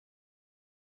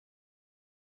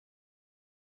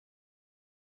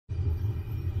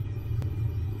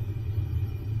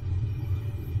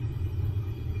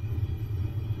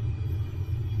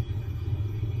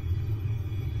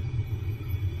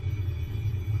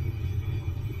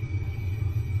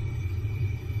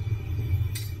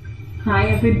Hi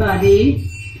everybody.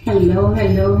 Hello,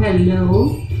 hello,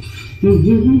 hello.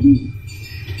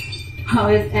 How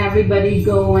is everybody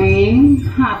going?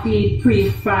 Happy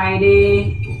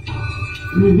pre-Friday.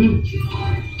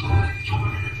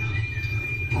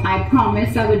 I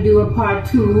promised I would do a part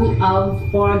 2 of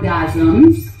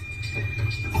orgasms.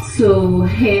 So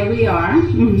here we are.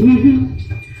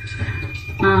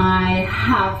 I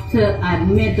have to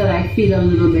admit that I feel a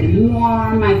little bit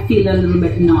warm. I feel a little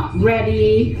bit not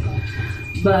ready.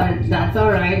 But that's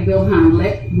alright, we'll handle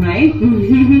it, right?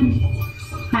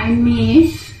 Hi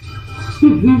Mish.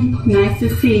 Nice to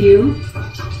see you.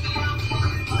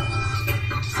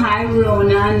 Hi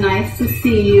Rona, nice to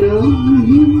see you.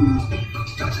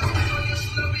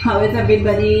 How is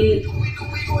everybody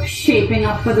shaping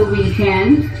up for the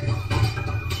weekend?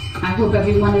 I hope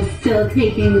everyone is still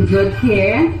taking good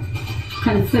care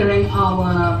considering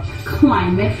our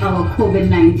climate, our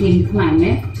COVID-19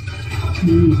 climate.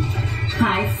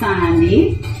 Hi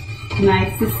Sandy,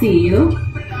 nice to see you.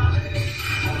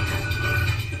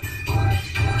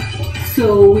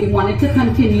 So we wanted to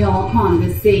continue our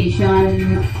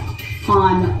conversation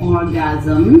on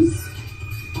orgasms.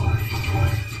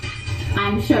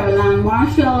 I'm Cheryl Ann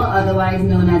Marshall, otherwise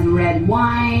known as Red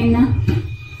Wine.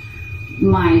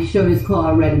 My show is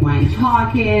called Red Wine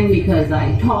Talking because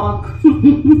I talk.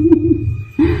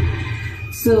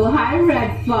 So hi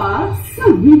Red Fox,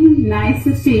 nice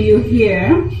to see you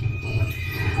here.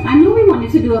 I know we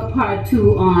wanted to do a part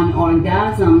 2 on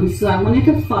orgasms, so I wanted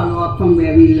to follow up from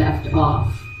where we left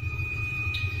off.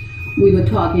 We were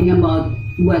talking about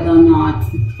whether or not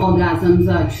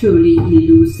orgasms are truly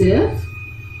elusive.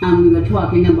 We were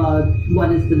talking about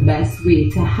what is the best way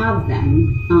to have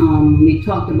them. We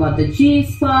talked about the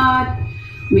G-spot.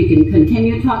 We can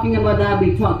continue talking about that.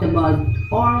 We talked about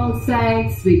oral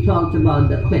sex. We talked about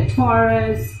the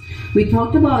clitoris. We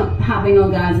talked about having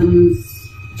orgasms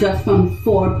just from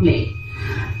foreplay.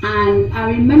 And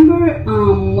I remember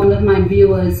one of my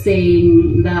viewers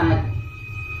saying that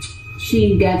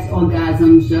she gets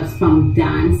orgasms just from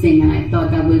dancing, and I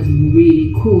thought that was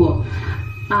really cool.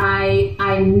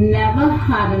 I never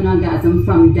had an orgasm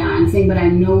from dancing, but I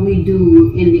know we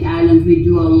do in the islands. We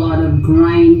do a lot of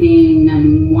grinding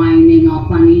and winding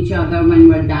up on each other when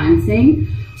we're dancing.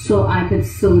 So I could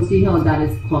so see how that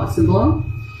is possible.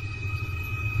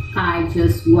 I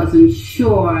just wasn't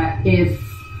sure if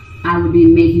I would be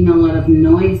making a lot of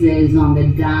noises on the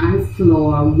dance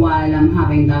floor while I'm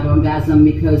having that orgasm,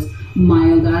 because my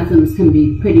orgasms can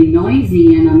be pretty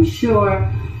noisy, and I'm sure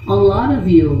a lot of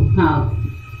you have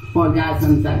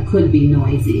orgasms that could be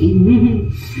noisy.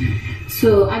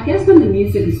 So I guess when the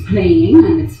music is playing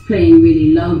and it's playing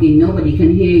really loudly, nobody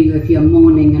can hear you if you're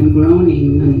moaning and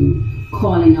groaning and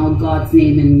calling out God's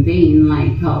name in vain,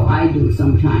 like how I do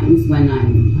sometimes when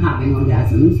I'm having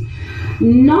orgasms.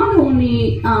 Not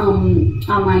only am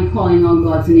I calling out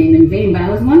God's name in vain, but I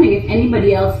was wondering if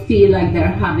anybody else feel like they're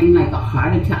having like a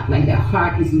heart attack, like their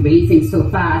heart is racing so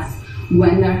fast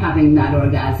when they're having that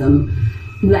orgasm.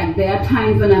 Like there are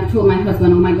times when I've told my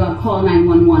husband, oh my God, call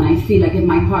 911. I feel like if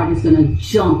my heart is gonna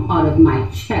jump out of my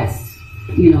chest,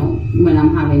 you know, when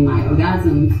I'm having my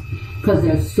orgasms, because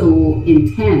they're so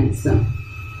intense.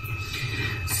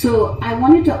 So I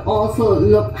wanted to also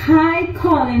look, hi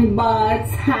Colin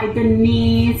Butts, hi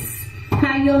Denise,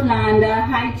 hi Yolanda,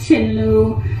 hi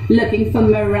Chinlu, looking for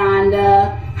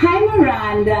Miranda, hi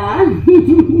Miranda.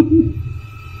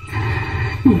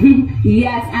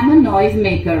 Yes, I'm a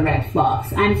noisemaker, Red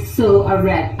Fox. I'm so a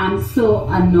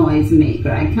noisemaker.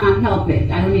 I can't help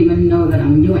it. I don't even know that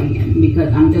I'm doing it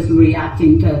because I'm just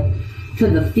reacting to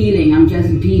the feeling. I'm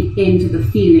just deep into the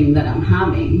feeling that I'm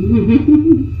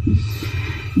having.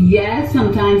 Yes,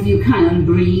 sometimes you cannot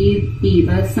breathe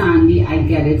either, Sandy. I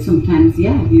get it. Sometimes,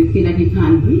 yeah, you feel like you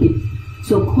can't breathe.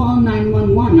 So call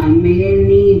 911. I may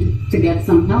need to get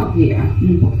some help here.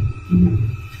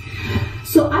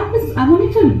 So I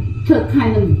wanted to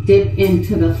kind of dip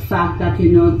into the fact that,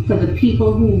 you know, for the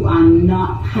people who are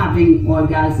not having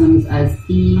orgasms as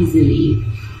easily,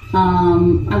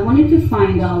 I wanted to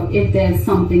find out if there's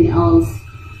something else.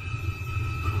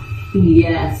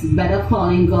 Yes, better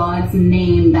calling God's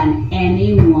name than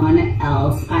anyone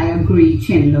else. I agree,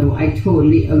 Chinlo. I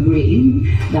totally agree.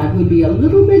 That would be a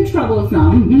little bit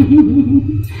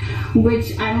troublesome,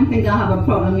 which I don't think I'll have a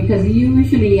problem, because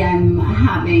usually I'm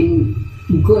having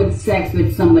good sex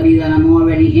with somebody that I'm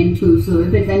already into. So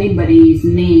if it's anybody's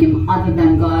name other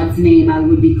than God's name, I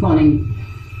would be calling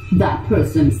that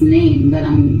person's name that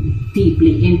I'm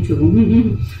deeply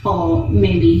into. Or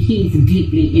maybe he's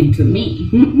deeply into me.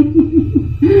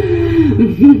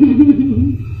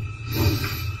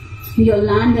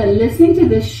 Yolanda, listening to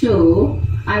this show,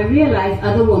 I realize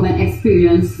other women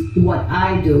experience what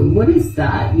I do. What is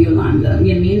that, Yolanda?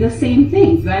 You mean the same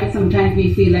things, right? Sometimes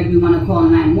we feel like we want to call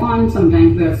 911.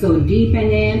 Sometimes we're so deep in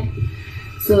it.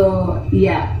 So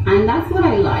yeah, and that's what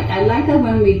I like. I like that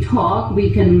when we talk,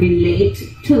 we can relate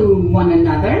to one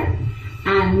another,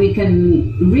 and we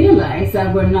can realize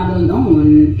that we're not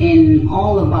alone in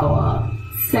all of our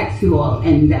sexual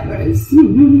endeavors.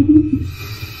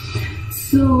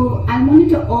 So I wanted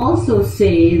to also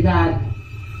say that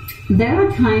there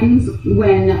are times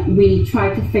when we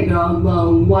try to figure out,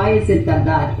 well, why is it that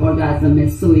that orgasm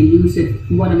is so elusive?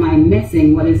 What am I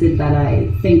missing? What is it that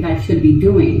I think I should be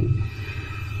doing?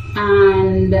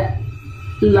 And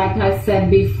like I said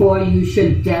before, you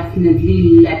should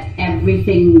definitely let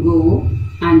everything go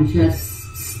and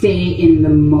just stay in the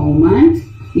moment,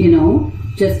 you know,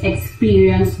 just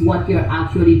experience what you're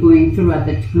actually going through at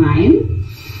the time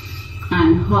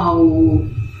and how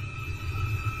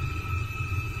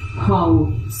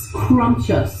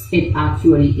scrumptious it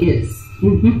actually is.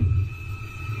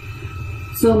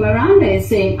 So Miranda is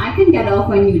saying, I can get off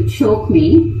when you choke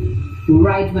me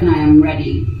right when I am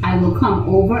ready. I will come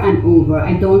over and over.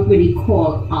 I don't really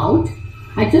call out.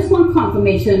 I just want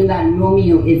confirmation that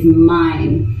Romeo is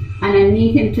mine, and I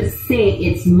need him to say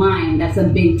it's mine. That's a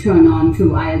big turn on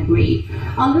too. I agree.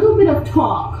 A little bit of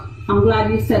talk. I'm glad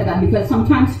you said that, because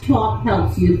sometimes talk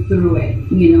helps you through it,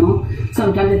 you know.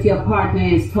 Sometimes if your partner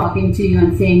is talking to you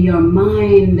and saying, you're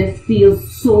mine, this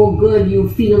feels so good, you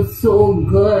feel so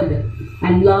good,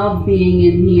 I love being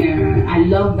in here, I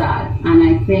love that. And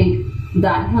I think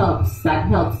that helps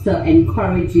to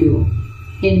encourage you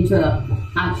into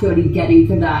actually getting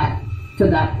to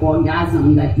that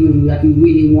orgasm that you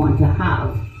really want to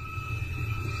have.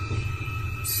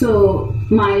 So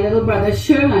my little brother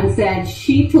Sherlin said,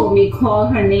 she told me call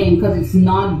her name because it's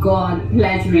not God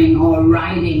pleasuring or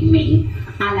riding me.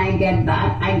 And I get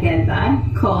that.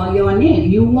 Call your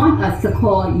name. You want us to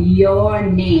call your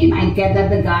name. I get that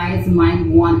the guys might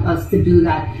want us to do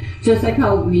that. Just like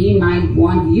how we might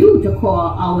want you to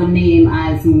call our name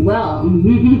as well.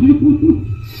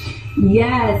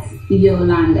 Yes,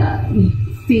 Yolanda.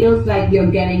 Feels like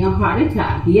you're getting a heart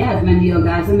attack. Yes, when the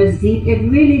orgasm is deep, it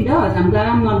really does. I'm glad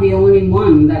I'm not the only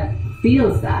one that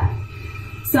feels that.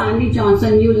 Sandy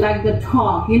Johnson, you like the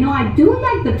talk. You know, I do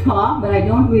like the talk, but I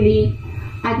don't really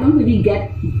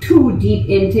get too deep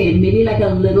into it. Maybe like a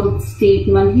little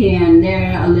statement here and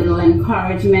there, a little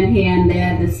encouragement here and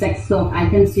there. The sex talk, I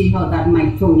can see how that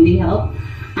might totally help.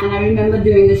 And I remember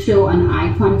doing the show on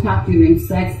eye contact during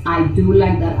sex. I do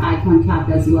like that eye contact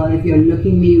as well. If you're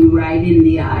looking me right in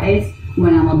the eyes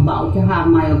when I'm about to have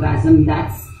my orgasm,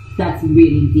 that's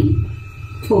really deep,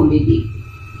 totally deep.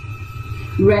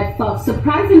 Red Fox,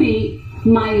 surprisingly,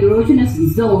 my erogenous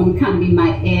zone can be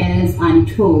my ears and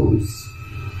toes.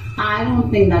 I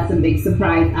don't think that's a big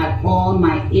surprise at all.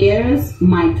 My ears,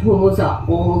 my toes are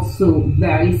also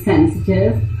very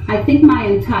sensitive. I think my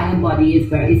entire body is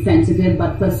very sensitive,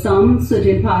 but for some,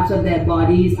 certain parts of their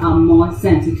bodies are more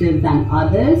sensitive than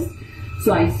others.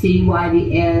 So I see why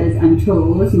the ears and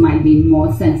toes might be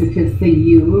more sensitive for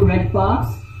you, Red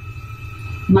Fox.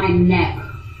 My neck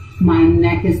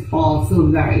is also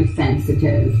very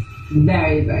sensitive,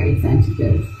 very, very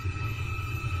sensitive.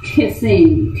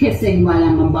 Kissing while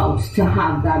I'm about to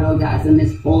have that orgasm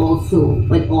is also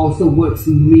works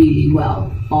really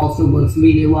well.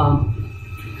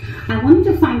 I wanted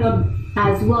to find out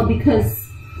as well, because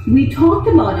we talked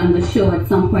about on the show at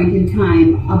some point in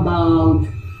time about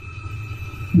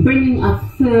bringing a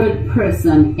third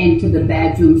person into the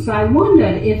bedroom. So I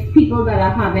wondered if people that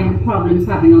are having problems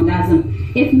having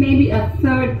orgasm, if maybe a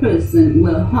third person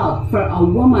will help. For a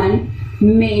woman,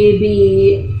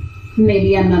 maybe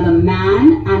another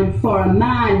man, and for a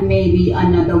man, maybe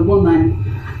another woman.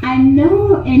 I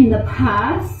know in the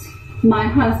past, my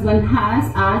husband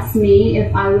has asked me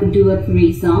if I would do a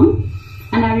threesome,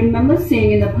 and I remember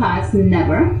saying in the past,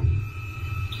 never.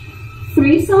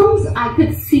 Threesomes, I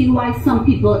could see why some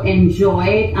people enjoy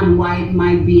it and why it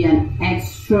might be an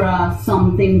extra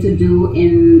something to do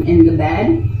in the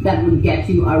bed that would get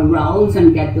you aroused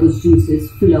and get those juices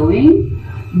flowing.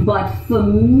 But for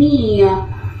me,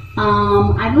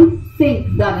 I don't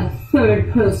think that a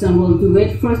third person will do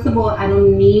it. First of all, I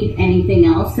don't need anything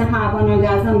else to have an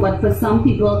orgasm, but for some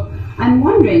people, I'm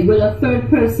wondering, will a third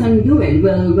person do it?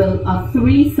 Will a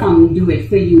threesome do it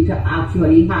for you to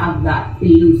actually have that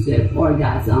elusive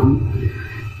orgasm?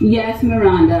 Yes,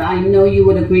 Miranda, I know you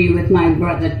would agree with my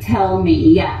brother. Tell me,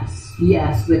 yes,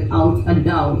 without a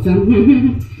doubt.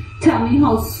 Tell me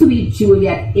how sweet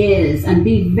Juliet is, and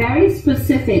be very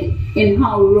specific in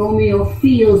how Romeo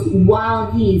feels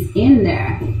while he's in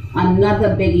there.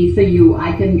 Another biggie for you.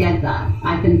 I can get that.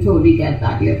 I can totally get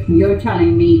that. You're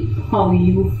telling me how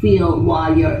you feel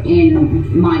while you're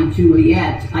in My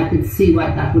Juliet. I could see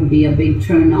why that would be a big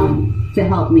turn on to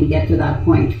help me get to that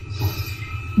point.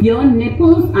 Your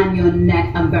nipples and your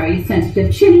neck are very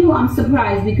sensitive. Chinlu, I'm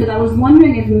surprised because I was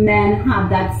wondering if men have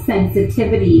that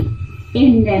sensitivity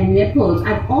in their nipples.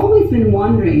 I've always been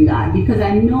wondering that because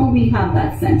I know we have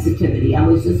that sensitivity. I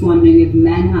was just wondering if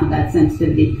men have that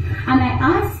sensitivity. And I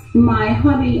asked my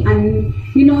hubby, and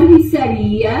you know, he said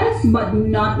yes, but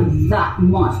not that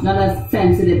much, not as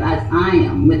sensitive as I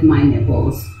am with my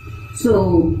nipples.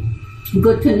 So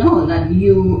good to know that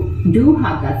you do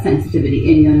have that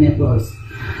sensitivity in your nipples.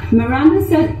 Miranda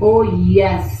said, oh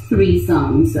yes,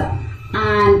 threesomes.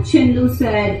 And Chinlu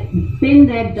said, been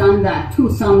there, done that.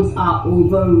 Twosomes are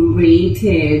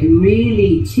overrated.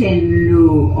 Really,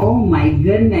 Chinlu? Oh my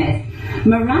goodness.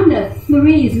 Miranda,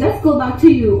 threes. Let's go back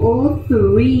to you. Oh,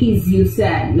 threes, you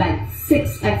said. Like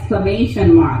 6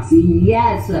 exclamation marks.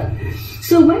 Yes.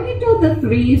 So when you do the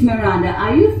threes, Miranda,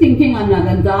 are you thinking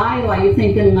another guy, or are you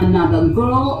thinking another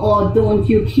girl, or don't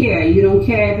you care? You don't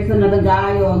care if it's another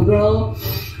guy or a girl?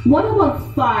 What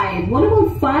about 5? What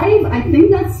about 5? I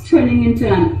think that's turning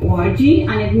into an orgy,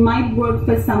 and it might work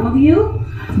for some of you.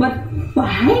 But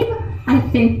 5? I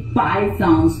think 5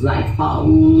 sounds like a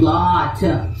lot.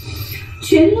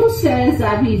 Chinlu says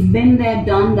that he's been there,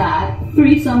 done that.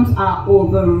 Threesomes are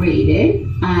overrated,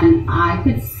 and I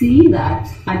could see that.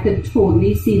 I could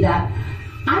totally see that.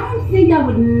 I don't think I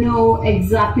would know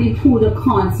exactly who to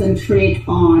concentrate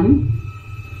on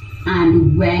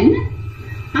and when.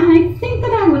 And I think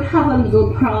that I would have a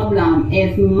little problem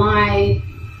if my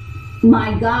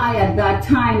guy at that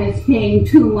time is paying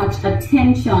too much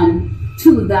attention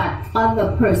to that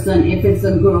other person. If it's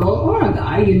a girl or a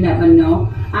guy, you never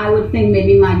know. I would think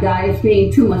maybe my guy is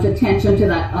paying too much attention to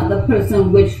that other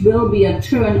person, which will be a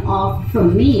turn off for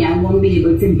me. I won't be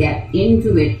able to get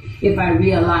into it if I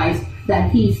realize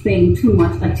that he's paying too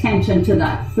much attention to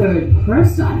that third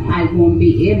person. I won't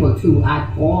be able to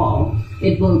at all.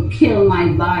 It will kill my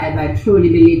vibe. I truly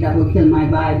believe that will kill my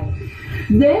vibe.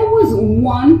 There was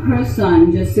one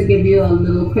person, just to give you a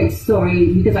little quick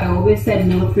story, because I always said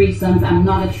no threesomes. I'm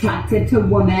not attracted to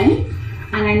women,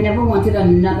 and I never wanted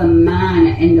another man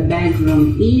in the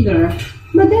bedroom either.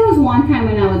 But there was one time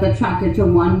when I was attracted to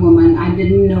one woman. I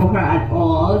didn't know her at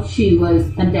all. She was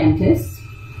a dentist,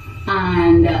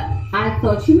 and I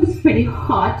thought she was pretty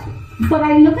hot. But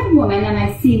I look at women and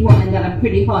I see women that are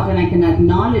pretty hot, and I can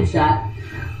acknowledge that.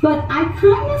 But I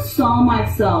kind of saw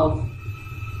myself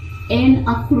in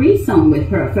a threesome with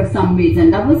her for some reason.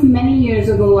 That was many years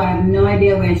ago. I have no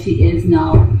idea where she is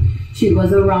now. She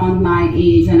was around my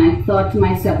age, and I thought to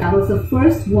myself, that was the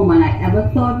first woman I ever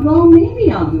thought, well,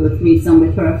 maybe I'll do a threesome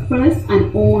with her. First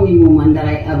and only woman that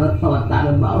I ever thought that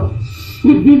about.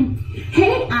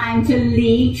 Hey,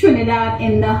 Angelique, Trinidad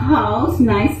in the house.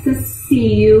 Nice to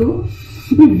see you.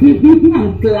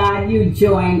 I'm glad you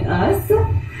joined us.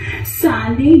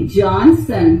 Sandy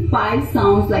Johnson, 5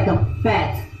 sounds like a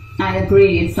pet. I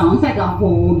agree. It sounds like a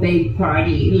whole big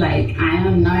party. Like, I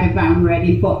don't know if I'm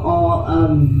ready for all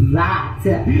of that.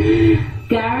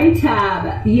 Gary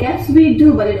Tab, yes we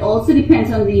do, but it also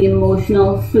depends on the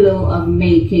emotional flow of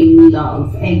making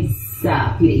love.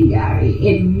 Exactly, Gary.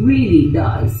 It really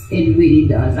does. It really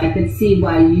does. I could see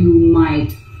why you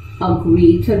might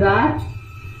agree to that,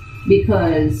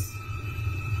 because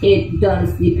it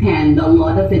does depend. A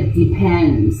lot of it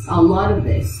depends. A lot of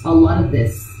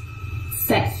this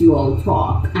sexual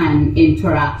talk and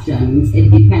interactions, it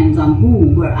depends on who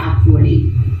we're actually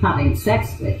having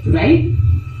sex with, right?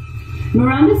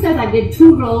 Miranda says, I did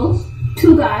 2 girls,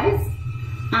 2 guys,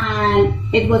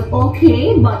 and it was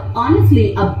okay, but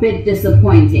honestly a bit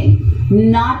disappointing.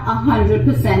 Not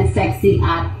 100% sexy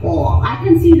at all. I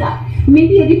can see that.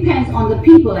 Maybe it depends on the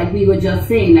people, like we were just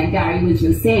saying, like Gary was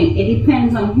just saying. It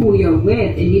depends on who you're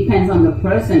with. It depends on the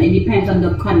person. It depends on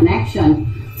the connection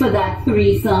for that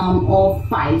threesome or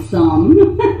 5-some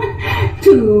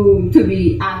to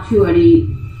be actually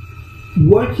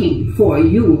working for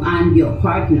you and your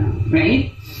partner,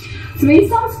 right?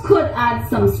 Threesomes could add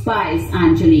some spice,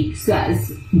 Angelique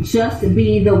says. Just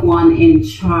be the one in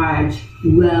charge.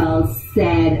 Well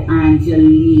said,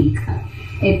 Angelique.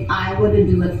 If I were to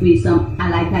do a threesome,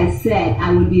 like I said,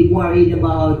 I would be worried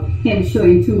about him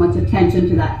showing too much attention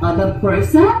to that other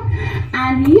person.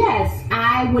 And yes,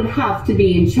 I would have to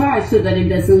be in charge so that it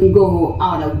doesn't go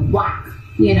out of whack,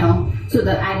 you know, so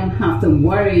that I don't have to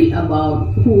worry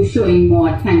about who's showing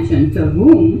more attention to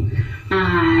whom.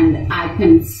 And I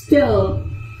can still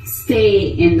stay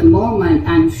in the moment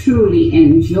and truly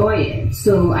enjoy it.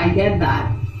 So I get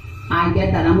that. I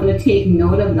get that. I'm going to take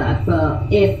note of that for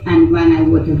if and when I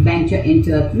were to venture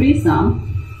into a threesome.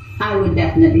 I would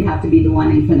definitely have to be the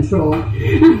one in control.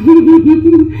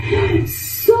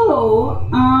 So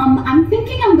I'm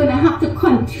thinking I'm going to have to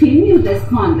continue this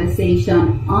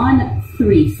conversation on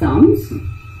threesomes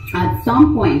at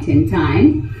some point in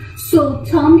time. So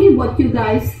tell me what you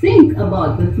guys think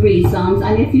about the threesomes,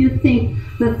 and if you think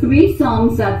the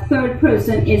threesomes, that third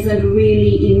person isn't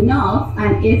really enough,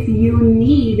 and if you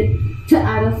need to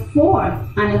add a fourth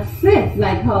and a fifth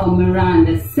like how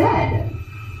Miranda said.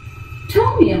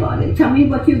 Tell me about it. Tell me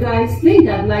what you guys think.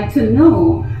 I'd like to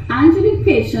know. Angelique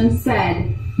Patience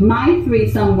said, my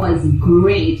threesome was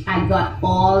great. I got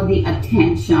all the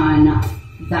attention.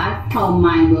 That's how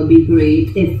mine will be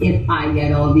great, if I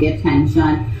get all the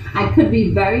attention. I could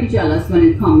be very jealous when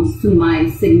it comes to my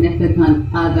significant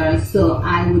other, so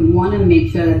I would want to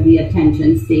make sure that the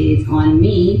attention stays on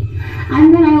me.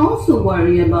 And then I also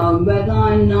worry about whether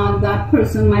or not that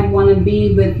person might want to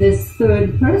be with this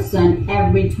third person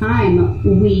every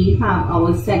time we have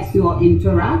our sexual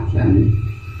interaction.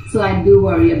 So I do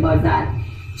worry about that.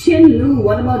 Chin Lu,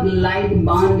 what about light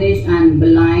bondage and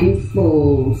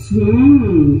blindfolds?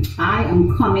 I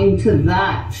am coming to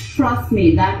that. Trust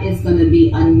me, that is going to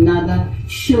be another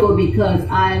show because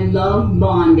I love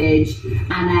bondage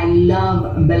and I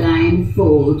love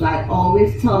blindfolds. I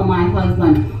always tell my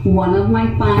husband one of my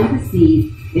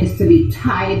fantasies is to be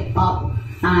tied up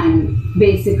and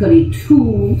basically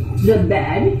to the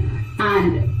bed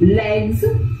and legs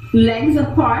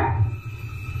apart,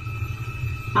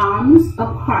 arms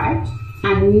apart,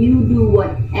 and you do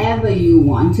whatever you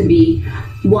want to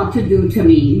do to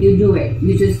me. You do it.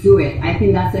 You just do it. I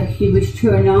think that's a huge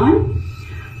turn on.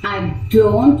 I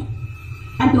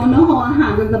don't know how I'll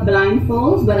handle the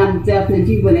blindfolds, but I'm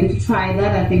definitely willing to try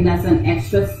that. I think that's an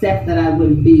extra step that I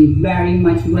would be very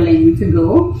much willing to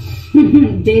go.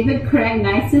 David Craig,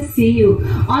 nice to see you.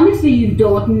 Honestly, you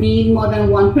don't need more than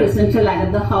one person to light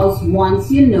up the house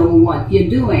once you know what you're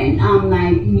doing. I'm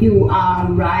like, you are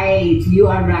right. You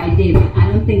are right, David. I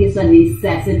don't think it's a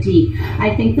necessity.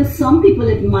 I think for some people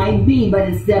it might be, but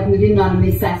it's definitely not a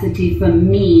necessity for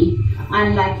me.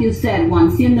 And like you said,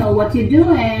 once you know what you're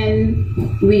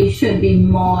doing, we should be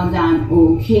more than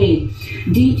okay.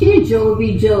 DJ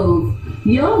Jovi Jove,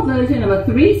 your version of a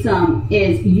threesome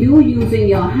is you using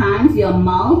your hands, your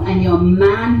mouth, and your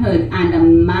manhood and a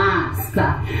mask.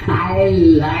 I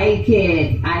like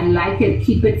it. I like it.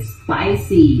 Keep it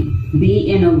spicy. Be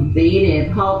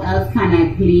innovative. How else can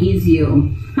I please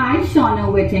you? Hi, Shauna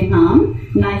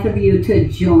Whittingham. Nice of you to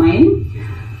join.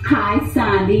 Hi,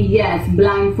 Sandy. Yes,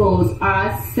 blindfolds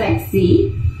are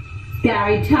sexy.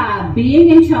 Gary Tab, being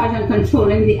in charge and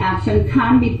controlling the action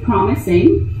can be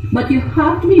promising, but you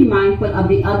have to be mindful of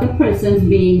the other person's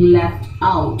being left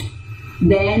out.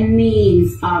 Their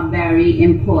needs are very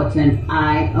important.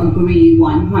 I agree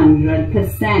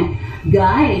 100%.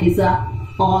 Guys,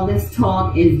 all this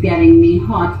talk is getting me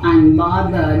hot and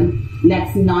bothered.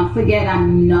 Let's not forget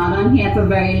I'm not on here for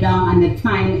very long and the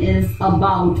time is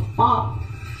about up.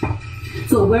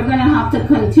 So we're going to have to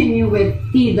continue with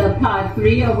either part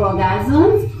 3 of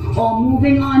orgasms or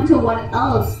moving on to what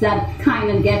else that kind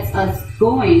of gets us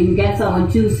going, gets our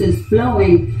juices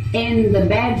flowing in the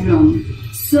bedroom.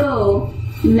 So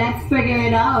let's figure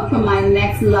it out for my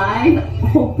next live.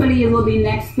 Hopefully it will be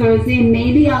next Thursday.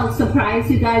 Maybe I'll surprise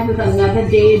you guys with another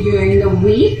day during the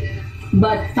week.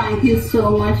 But thank you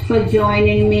so much for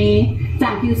joining me.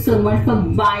 Thank you so much for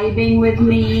vibing with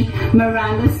me.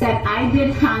 Miranda said, I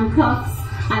did handcuffs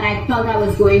and I felt I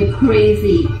was going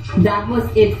crazy. That was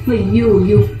it for you.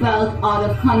 You felt out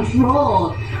of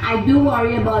control. I do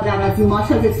worry about that as much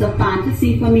as it's a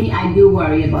fantasy for me. I do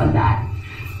worry about that.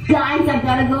 Guys, I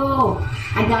gotta go.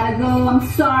 I'm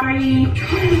sorry.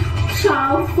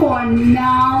 Ciao for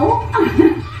now.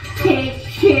 Take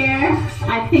care.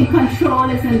 I think control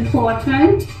is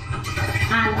important.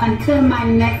 And until my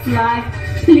next live,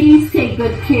 please take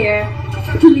good care.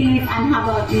 Please, and have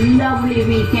a lovely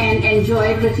weekend. Enjoy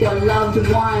it with your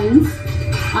loved ones.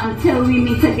 Until we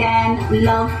meet again,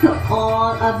 love to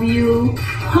all of you.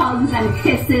 Hugs and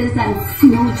kisses and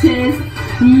smooches.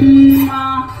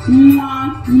 Mwah,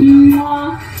 mwah,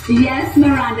 mwah. Yes,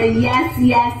 Miranda. Yes,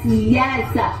 yes,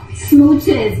 yes.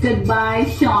 Smooches. Goodbye,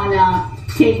 Shauna.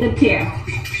 Take good care.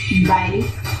 Bye.